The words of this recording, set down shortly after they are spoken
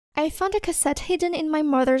I found a cassette hidden in my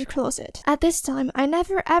mother's closet. At this time, I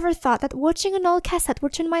never ever thought that watching an old cassette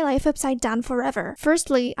would turn my life upside down forever.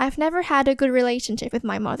 Firstly, I've never had a good relationship with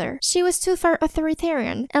my mother. She was too far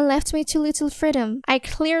authoritarian and left me too little freedom. I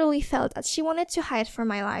clearly felt that she wanted to hide from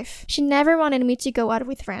my life. She never wanted me to go out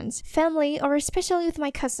with friends, family, or especially with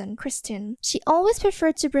my cousin, Christine. She always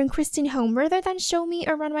preferred to bring Christine home rather than show me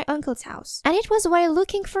around my uncle's house. And it was while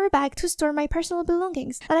looking for a bag to store my personal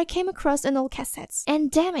belongings that I came across an old cassette.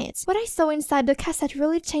 And damn it, what I saw inside the cassette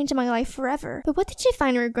really changed my life forever. But what did you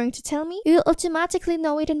find you were going to tell me? You'll automatically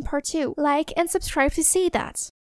know it in part 2. Like and subscribe to see that.